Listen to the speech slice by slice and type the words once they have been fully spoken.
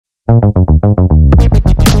Set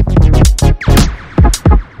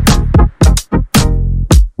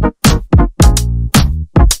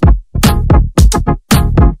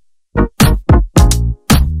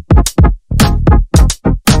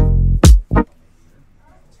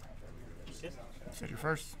your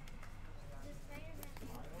first.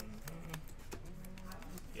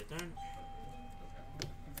 Your turn.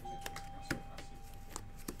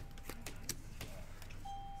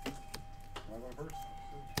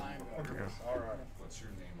 Alright. What's your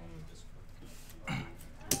name on the Discord?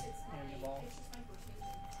 Handball.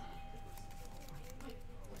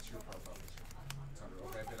 What's your profile picture?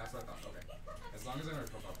 Okay, that's what I thought. Okay. As long as I know your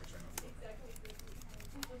profile picture, I know it's okay.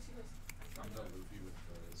 I'm the Luffy with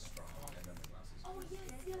the straw and then the glasses. Oh, yes,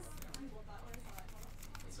 yes.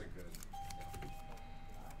 That's a good,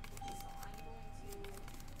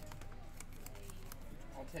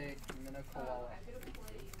 I'll take Minokoala.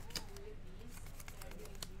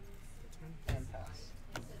 And pass.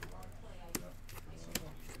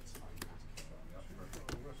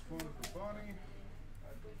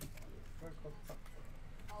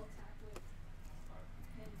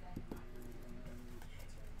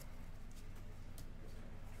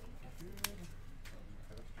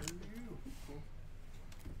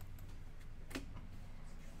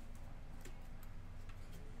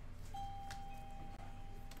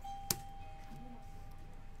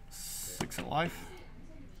 Six at life.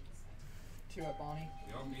 2 at Bonnie.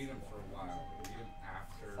 you don't need him for a while. You need him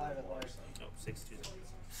after 5 at war, life. so. No, 6 to 0.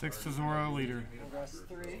 6 to Zoro, leader. We'll rest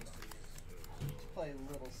 3. Play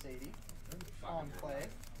Little Sadie. On play.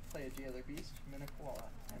 Play a Jailer Beast, Minokoala,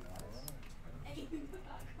 and pass.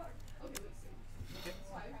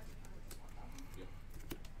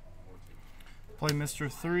 Play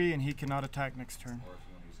Mr. 3, and he cannot attack next turn. Or if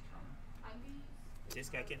you want to use a counter. This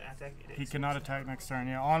guy can attack. He cannot attack next turn.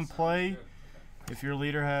 Yeah, on play, if your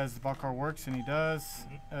leader has Bakar Works, and he does,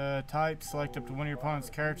 type, select up to one of your opponent's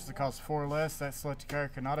characters that costs 4 or less. That selected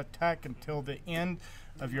character cannot attack until the end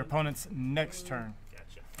of your opponent's next turn.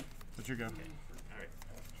 Gotcha. That's your go. Okay. All right.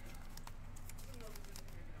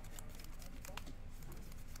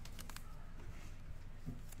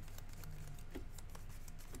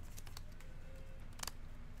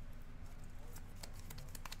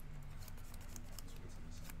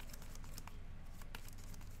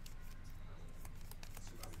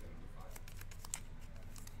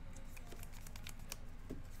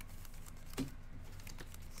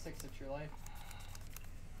 Six at your life.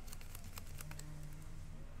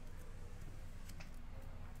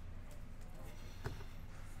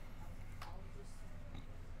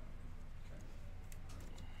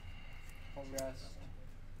 I'll rest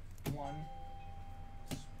 1.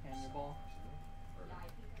 Hand your ball.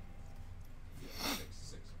 Yeah,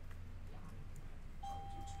 6. I'll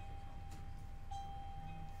do 2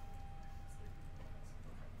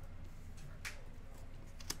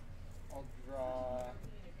 I'll draw.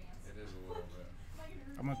 It is a little bit.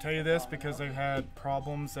 I'm going to tell you this because they've had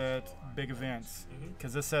problems at big events.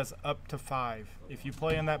 Because this says up to 5. If you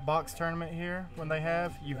play in that box tournament here, when they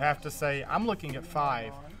have, you have to say, I'm looking at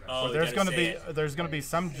 5. Oh, Or there's going to be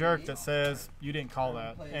some jerk that says you didn't call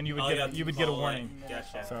that, and you would get a warning.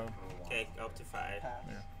 Gotcha. So Okay, up to 5. Pass.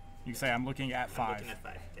 yeah. You can say I'm looking at 5. Looking at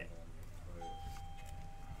 5. Okay.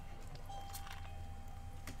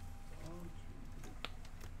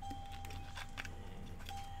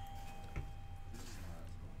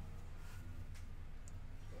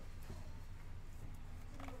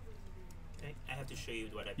 Okay, I have to show you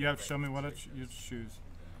what I. You have to show me what you choose.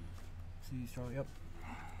 See, Charlie. Yep.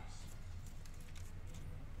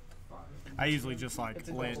 I usually just like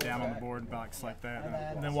lay it down on the board and like select that,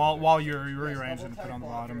 and then while you're rearranging, put it on the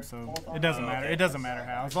bottom. So it doesn't matter. It doesn't matter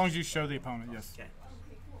how, as long as you show the opponent. Yes. Okay.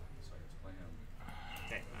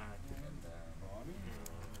 Okay.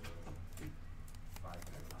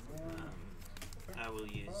 I will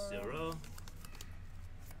use Zoro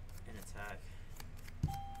and attack.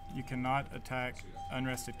 You cannot attack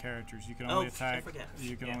unrested characters. You can only attack.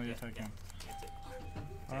 You can only attack him.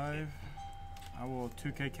 5. I will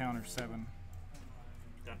 2K counter 7.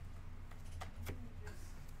 Done.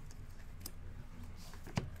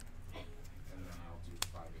 And then I'll do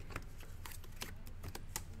 5.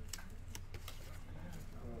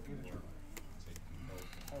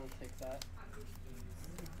 I will take that.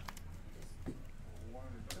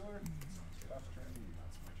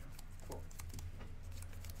 Cool.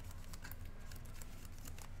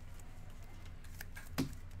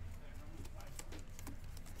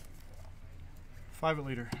 5 at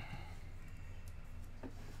leader.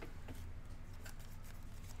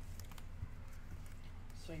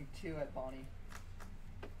 Swing 2 at Bonnie.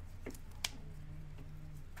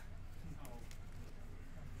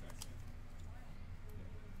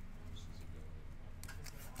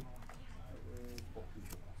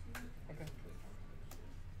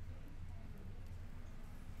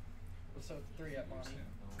 So 3 at money.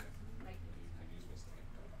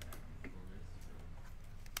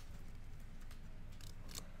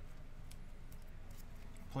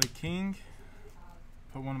 Play king.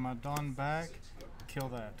 Put one of my Dawn back. Kill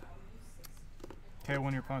that. Okay, one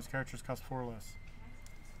of your opponent's characters costs 4 or less.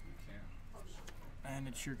 And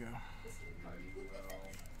it's your go.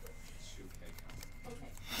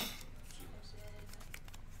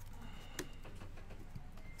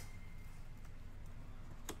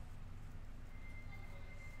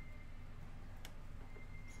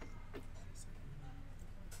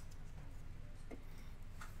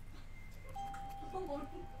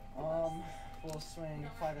 Full swing,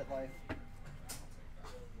 5 at life. Why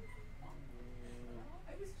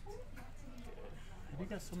do you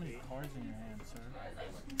got so many cards in your hand, sir?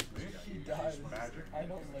 He does. I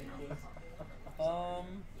don't like this.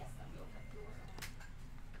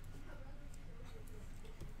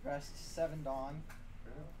 Rest 7 Dawn.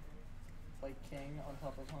 Play king on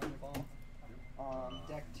top of Honeyball.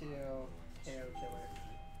 Deck 2, KO killer.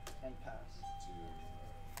 And pass.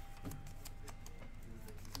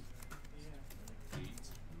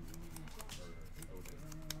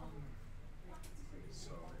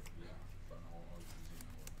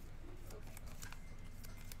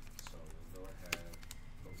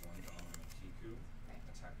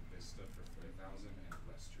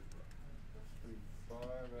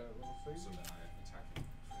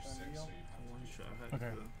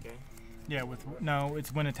 Okay. Yeah, with no,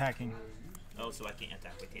 it's when attacking. Oh, so I can't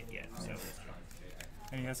attack with it yet. So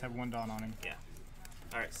And he has to have 1 Dawn on him. yeah.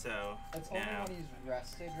 All right, so It's only now when he's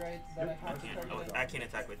rested, right? That I have to target. I can't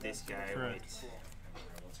attack with this guy. Correct.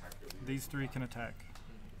 Wait. These 3 can attack.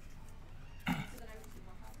 Oh.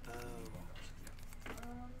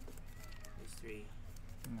 These 3.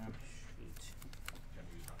 No. Shoot.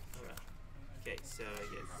 Alright. Okay, so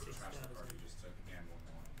I get 6,000.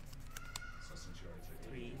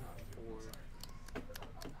 3, 4.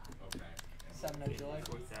 7 at July.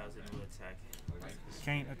 4,000 will attack.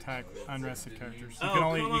 Can't attack unrested characters. You Oh, can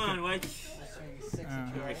only come you on, can, what? Swing 6 at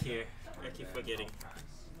Over July. here. I keep forgetting.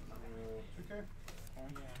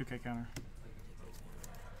 2K counter.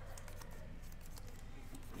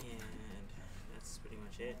 And that's pretty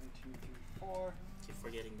much it. 1, 2, 3, 4. Keep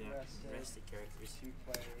forgetting the rested characters. 2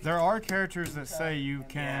 play. There are characters that say you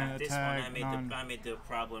can Yeah, this attack one I made the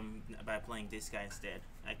problem by playing this guy instead.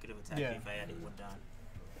 I could have attacked Yeah. if I added 1 down.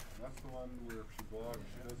 That's the one where she blocks,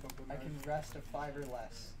 she does something I nice. can rest a 5 or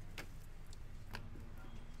less.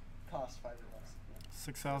 Cost 5 or less.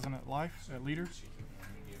 6,000 at life at leader. She can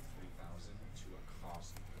only give 3,000 to a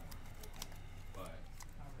cost 1. But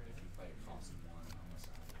if you play a cost 1, unless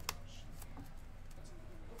I have a rush,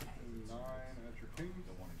 that's 9 at your king.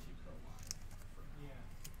 you'll want to keep her alive.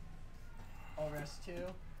 I'll rest 2.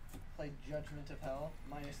 Play Judgment of Hell.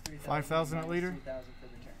 Minus 3,000. 5,000 at leader? 3,000 for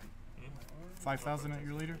the turn. 5,000 at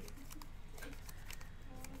your leader.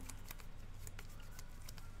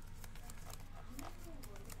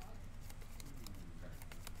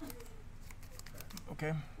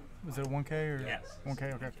 Okay. Was it a 1K or? Yeah.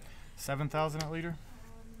 1K, okay. 7,000 at leader.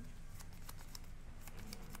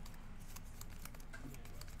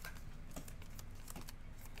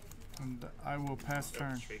 And I will pass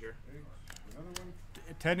turn. Trigger. Another one.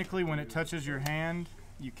 Technically, when it touches your hand,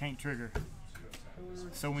 you can't trigger.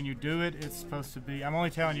 So when you do it, it's supposed to be. I'm only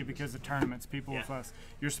telling you because of tournaments, people with us.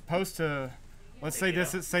 You're supposed to. Let's say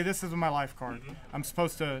this is my life card. I'm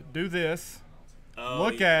supposed to do this. Oh,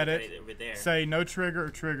 Look you at got it. Over there. Say no trigger or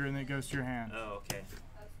trigger, and then it goes to your hand. Oh, okay.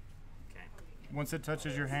 Okay. Once it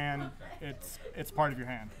touches your hand, it's part of your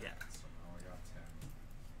hand. Yeah. So now I got 10.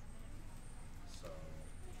 So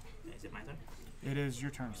Is it my turn? It is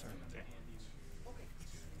your turn, sir. Okay.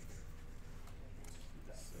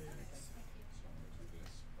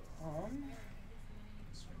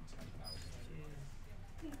 swing 10,000.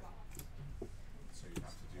 So you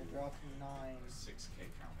have to do Drop 9. 6K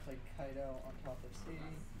count. Play Kaido on top of Sadie.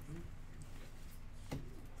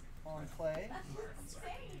 On play.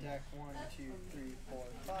 Deck 1, 2, 3, 4,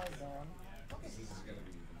 5 down. This is going to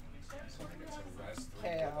be so I get to rest 3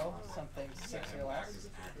 KO, something 6 or less.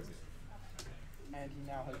 And he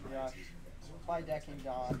now has rushed by decking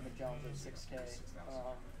Dawn with Jones at 6K.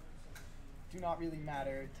 Do not really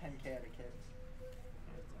matter, 10K at a kid.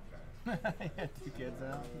 Yeah, 2 kids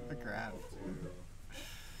out. The crap.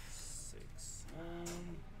 6.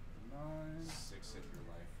 9. 6 hit your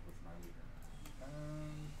life with my leader.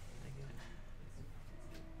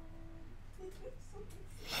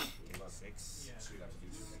 Okay, 6. So you have to do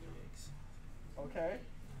 2 Okay,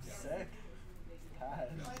 sick. Pass.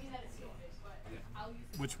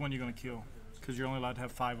 Which one are you going to kill? Because you're only allowed to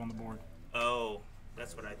have 5 on the board. Oh,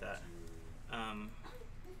 that's what I thought.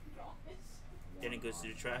 Then it goes to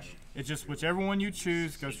the trash. It's just whichever one you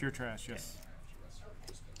choose goes to your trash. Yes.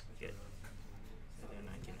 Good. So then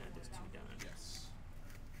I can add this 2 down. Yes.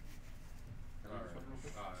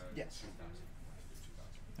 Yes.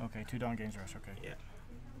 2,000. Okay, 2 down gains rush. Okay. Yeah.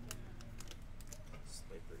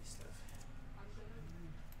 Slippery stuff.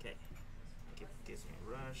 Okay. Gives me a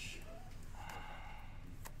rush.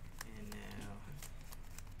 And now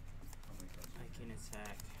I can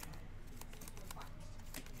attack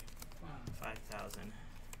 5,000.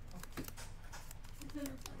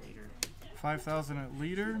 Later. 5,000 at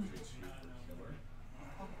leader.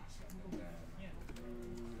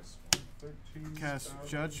 13. Cast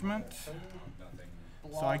Judgment.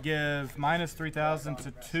 Block. So I give minus 3,000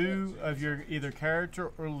 to 2 of your either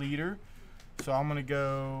character or leader. So I'm going to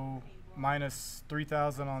go minus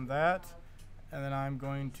 3,000 on that. And then I'm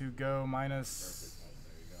going to go minus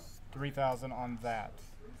 3,000 on that.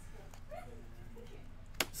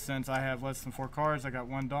 Since I have less than 4 cards, I got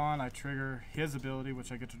 1 Dawn. I trigger his ability,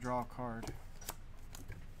 which I get to draw a card.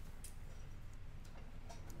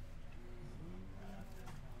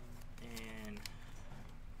 And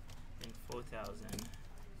then 4,000.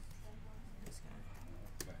 This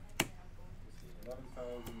guy. Okay.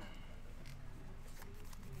 11,000.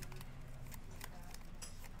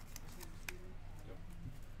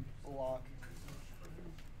 Block.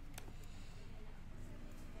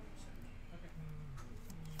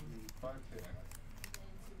 Mm, 5K.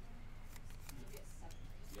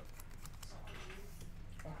 Yep.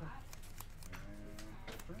 Okay.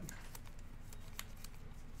 And turn.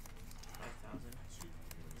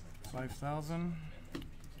 5,000. 5,000.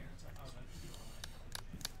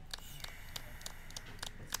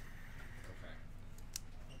 Okay.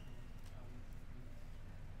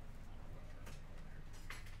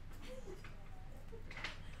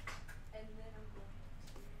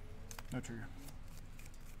 No trigger.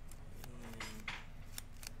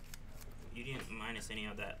 And you didn't minus any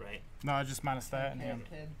of that, right? No, I just minus that and 10K him.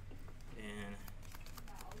 kid. And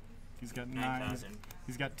He's got 9. 9,000.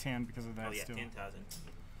 He's got 10 because of that Oh yeah, still. 10,000.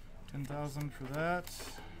 10,000 for that.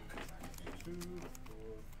 2 for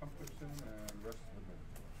Pumpkinson and rest of the board.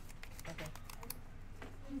 Okay.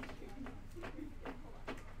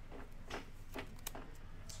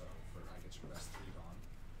 So I get to rest 3 Dawn,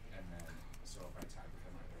 and then so if I tag with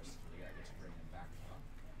him, I rest 3. I get to bring him back up,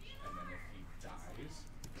 and then if he dies,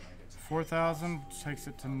 then I get to 4,000 takes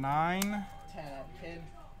it to 9. 10 at kid.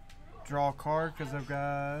 Draw a card because I've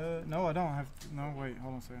got. No, I don't have. No, wait,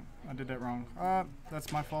 hold on a second. I did that wrong.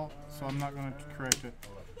 That's my fault, so I'm not going to correct it.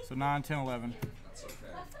 So 9, 10, 11. That's okay.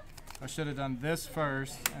 I should have done this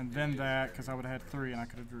first and then that because I would have had 3 and I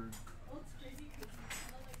could have drew. Okay,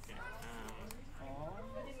 Oh.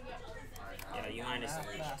 yeah, you minus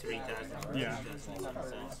 3,000. Yeah. Yeah,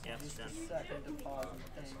 it's done. Second deposit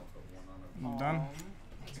thing. I'm done.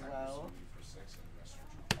 Well, For 6 and rest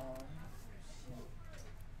your turn.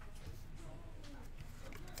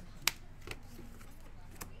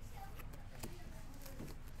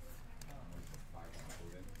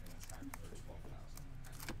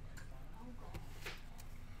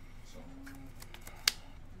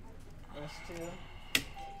 those 2.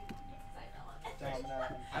 Dominant.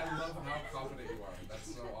 I love how confident you are.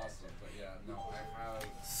 That's so awesome. But yeah, no, I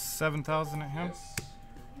have 7,000 at him. this.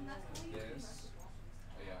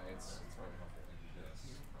 Yeah, it's very helpful.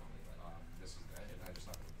 This is it. I just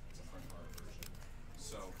have it's a front card version.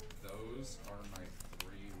 So those are my 3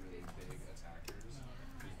 really big attackers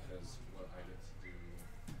because what I get to do,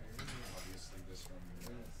 obviously this one you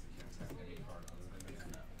can't attack any card other than me.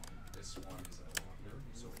 This one is a blocker,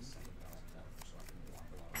 so it's 7,000 damage, so I can block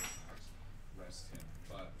a lot of attacks. Rest him,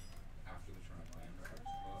 but after the turn I land, if I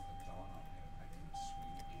put a Dawn on him, I can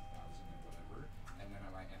swing 8,000 and whatever, and then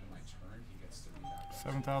at my end of my turn, he gets to be back up.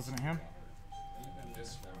 7,000 at him. And then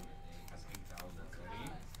this one has 8,000 already.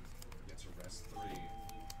 Gets a rest 3. I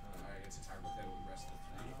get to attack with it with rest of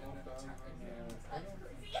 3, and then attack again.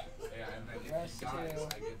 Yeah, and then if Rest he dies, 2,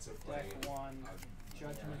 I get to play deck 1,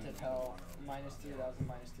 Judgment at Hell, minus 3,000,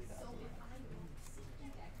 minus 3,000.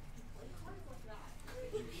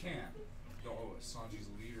 You can. Oh, Sanji's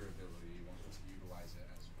leader ability, you want to utilize it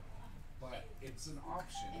as well. But it's an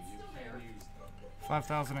option. You can use them.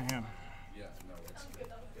 5,000 at him. Yeah, no, it's a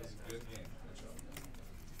good game. Good job.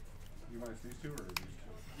 You minus these 2 or these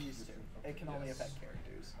 2? These 2. It can only affect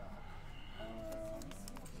characters.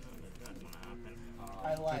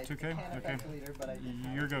 I lied. That's okay? It can affect Okay. leader, but I did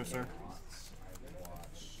Your go, sir. I've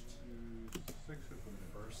watched 6 of them.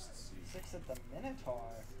 first season. 6 at the Minotaur.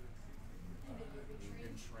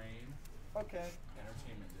 Mugen Train, Okay.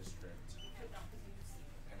 Entertainment District,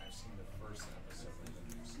 and I've seen the first episode of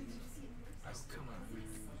the new season. I still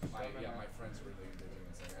have my friends really into doing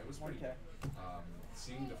this. Like, it was pretty. 1K.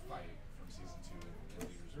 Seeing the fight from season 2 in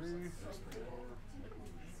Leaders was pretty cool.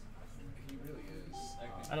 He really is.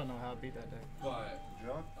 I don't know how to beat that deck. But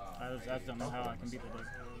John? I just don't know how I can beat that deck.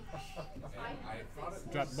 I thought it was.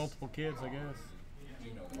 Dropped multiple kids, I guess. Do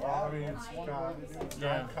you know that? Well, I mean, it's One got way to do it.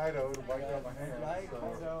 Yeah. Kaido to bite down my hand. Right, So,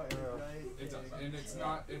 Kaido, and yeah. right. It does, and it's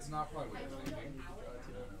not probably what you're thinking.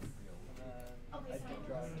 And then I did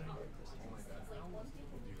draw it this time.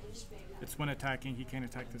 It's when attacking, he can't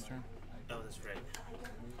attack this turn. Oh, that's right.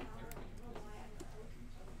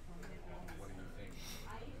 What do you think?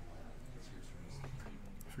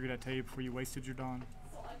 Figured I'd tell you before you wasted your dawn.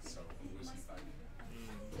 So who is he fighting?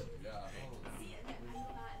 Yeah.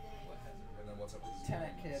 And then what's up with his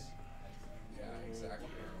Tenant kid. Yeah, exactly.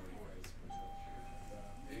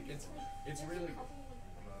 It's really good.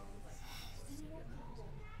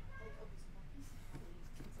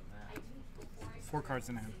 4 cards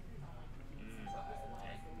in hand.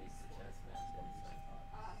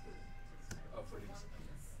 Oh, pretty.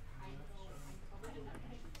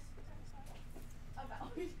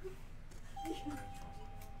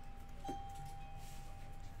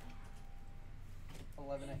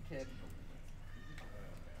 11 at kid.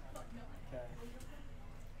 Okay.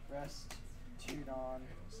 Rest, 2 Dawn,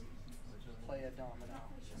 play a domino,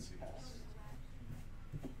 pass.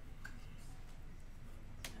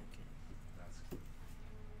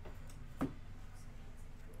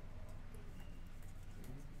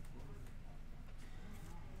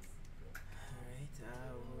 Alright,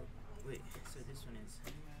 wait, so this one is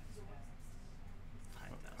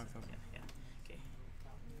 5,000. 5,000. Yeah, okay.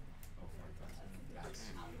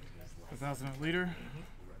 1,000 at leader.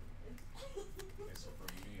 Okay, so for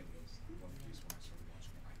me at least, One Piece when I started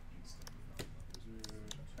watching it, I instantly fell in love with it.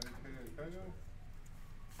 10K at Kaido?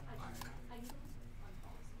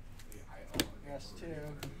 Rest 2,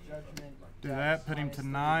 judgment. Do that, put him to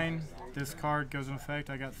 9. This card goes in effect.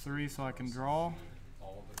 I got 3, so I can draw.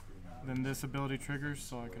 All the crew members Then this ability triggers,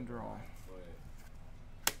 so I can draw.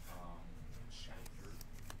 put chapter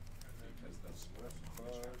because those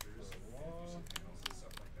chapters and using panels and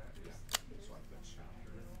stuff like that. Yeah. So I put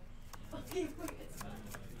chapter.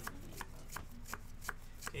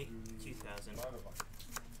 Okay, 2,000.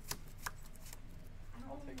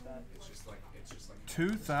 I'll take that. It's just like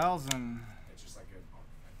 2,000. it's just like a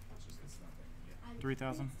it's nothing. Yeah.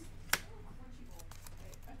 3,000.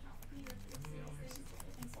 Yeah, it's a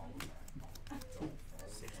don't follow that. Don't follow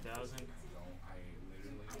 6,000. Don't I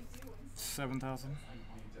literally 7,000. need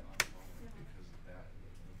to unfollow it because that the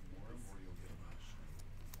more and more you'll get on that show, the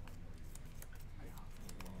more and more you'll get. I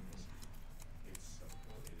love this. It's so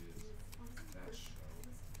good. It is. That show.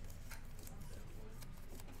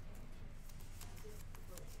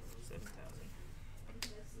 7,000.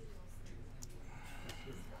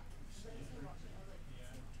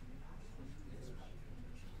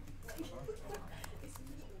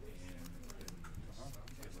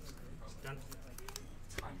 Done.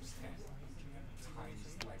 Times 10. Times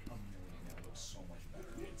like a million. It looks so much better.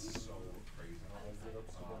 It's so crazy.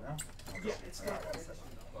 Yeah, it's not.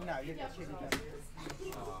 No, you're good.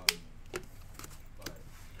 But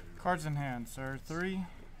Cards in hand, sir. 3.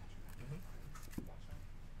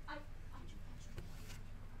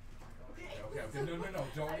 okay, no,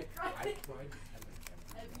 don't. I tried.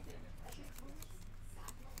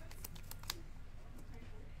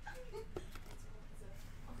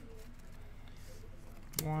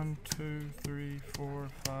 1, 2, 3, 4,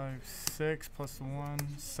 5, 6 plus the 1.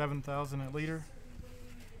 7,000 at leader.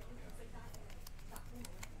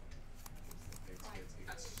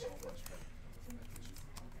 It's so much better.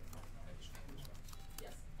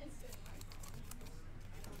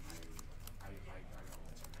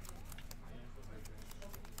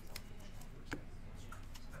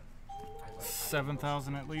 I got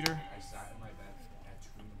 7,000 at leader. I sat in my bed at 2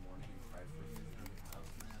 in the morning and cried for 3 hours.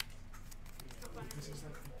 I was just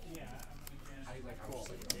like,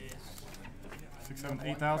 6, 7,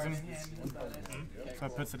 8,000. Hand, that's about it. Okay, So that cool.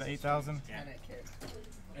 puts it at 8,000. Tenant kid.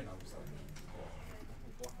 and I was like,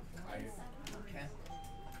 Okay.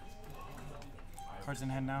 Cards in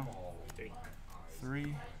hand now. 3. 3. no.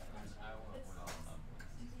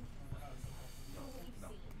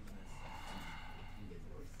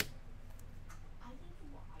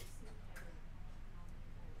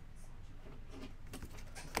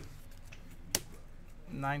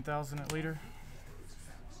 9,000 at leader.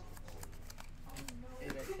 8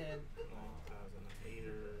 at kid. 1,000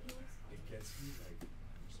 later. It gets me like,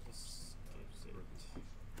 Just gives it.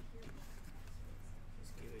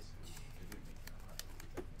 Just give it.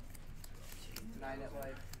 9 at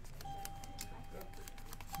life.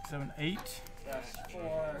 6, 7, 8. That's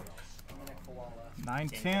 4. Dominic Koala.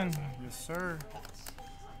 9-10. Yes, sir. Pass.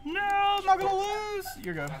 No, I'm not gonna lose.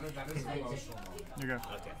 You go. That is the emotional moment. You go.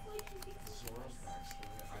 Okay. Zoro's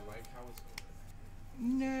backstory, I like how it's over.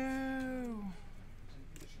 No.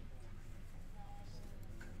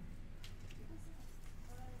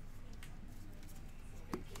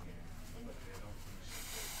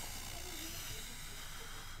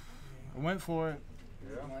 I went for it.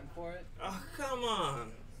 Yeah. Went for it. Oh, come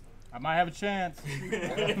on. I might have a chance. Can't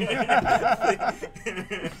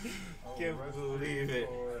believe it.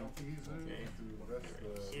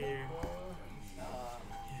 Here.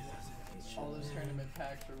 All those tournament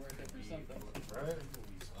packs are worth it for something. Right?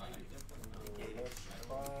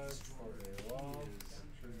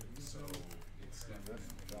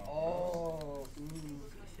 Oh, ooh.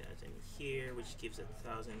 3,000 here, which gives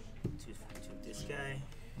 1,000 to this guy.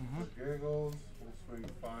 Mm-hmm. Giggles, we'll swing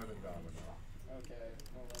 5 and domino. Okay.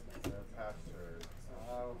 Well, And pass turn.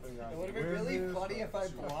 I don't think I it would have can been win really this, funny but- if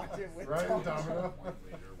I blocked it with Right, domino. domino.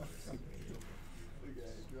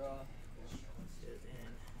 Okay, draw.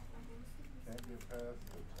 Can't get past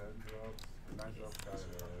the 10 drops, 9 drops,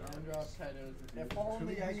 Kaido. 9 drop Kaidos. If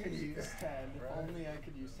only I could use 10. If only I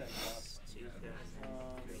could use 10 drops. 2,000,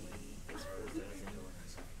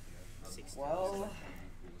 6,000. Well,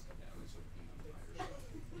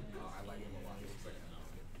 I like him a lot. He looks like an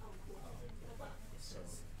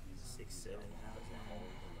 6, 7,000,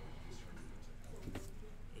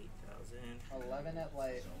 8,000. 11 at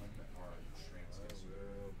light.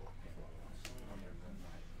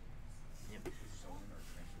 Yep.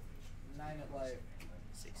 9 at light.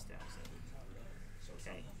 6,000.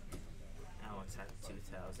 Okay. Now I'll attack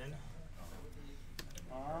 2,000.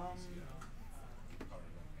 I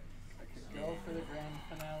could go for the grand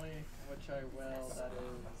finale, which I will. That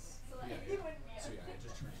is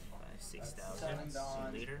 6,000. 7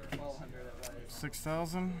 Dawn, Leader. 1,200 at light.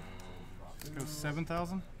 6,000. Let's go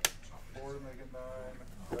 7,000. 4 to make it 9.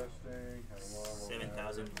 Resting. Had a long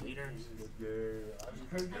 7,000 leader. Good game. I just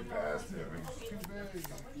couldn't get past him. He's too big.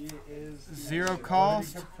 He is 0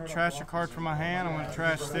 cost. Trash a card from my hand. I'm gonna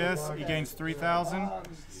trash this. He gains 3,000.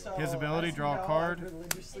 So His ability, as you draw a know, card. I've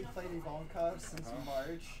religiously played Ivankov since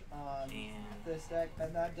March. This deck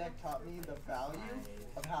and that deck taught me the value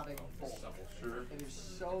of having both. Sure. It is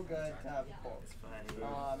so good to have both.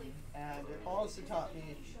 And it also taught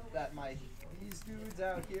me that these dudes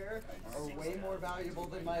out here are way more valuable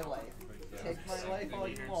than my life. Take my life all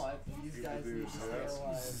you want. These guys need to stay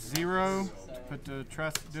alive. 0. Put the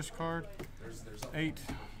trash discard. 8.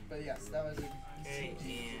 But yes, that was a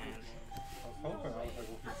Okay, I was hoping, I was like,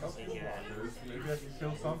 well, if you kill blockers, maybe I can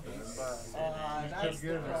kill something. But that's the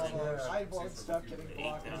problem. I won't stop getting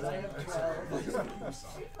blockers. I have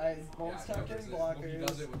 12. I won't stop getting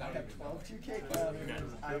blockers. I have 12 2K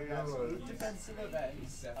counters. I have 8 defensive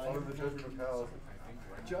events. What are the Judgment of Hell?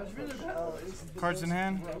 Judgment of Hell is the Cards in most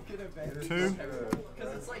hand. broken event. 2.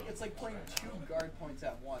 Because it's like playing 2 guard points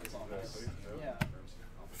at once almost. Yeah.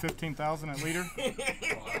 15,000 at leader.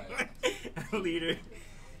 Leader.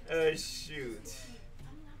 Shoot.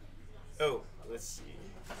 Oh, let's see.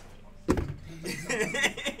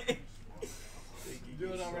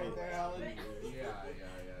 Do it already there, Alan.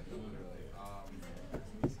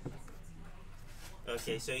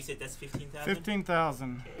 Okay, so you said that's 15,000?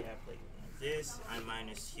 15,000. Okay, I play this. I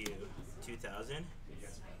minus you 2,000.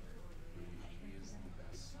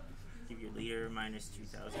 Give your leader minus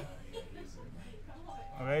 2,000.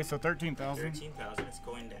 Okay, so 13,000. 13,000. It's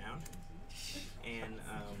going down. And,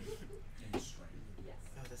 oh,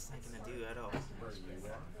 that's not gonna do at all.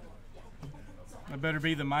 That better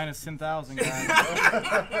be the minus 10,000 guys.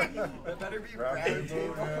 That better be round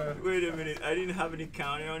table. Wait a minute, I didn't have any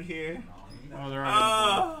counter on here. Oh, they're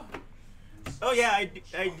already. Oh yeah,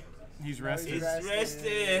 He's rested. it's rested. This is the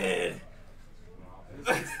end.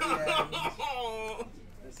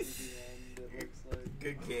 This is the end, it looks like.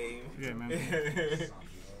 Good game. Yeah, man.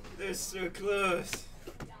 They're so close.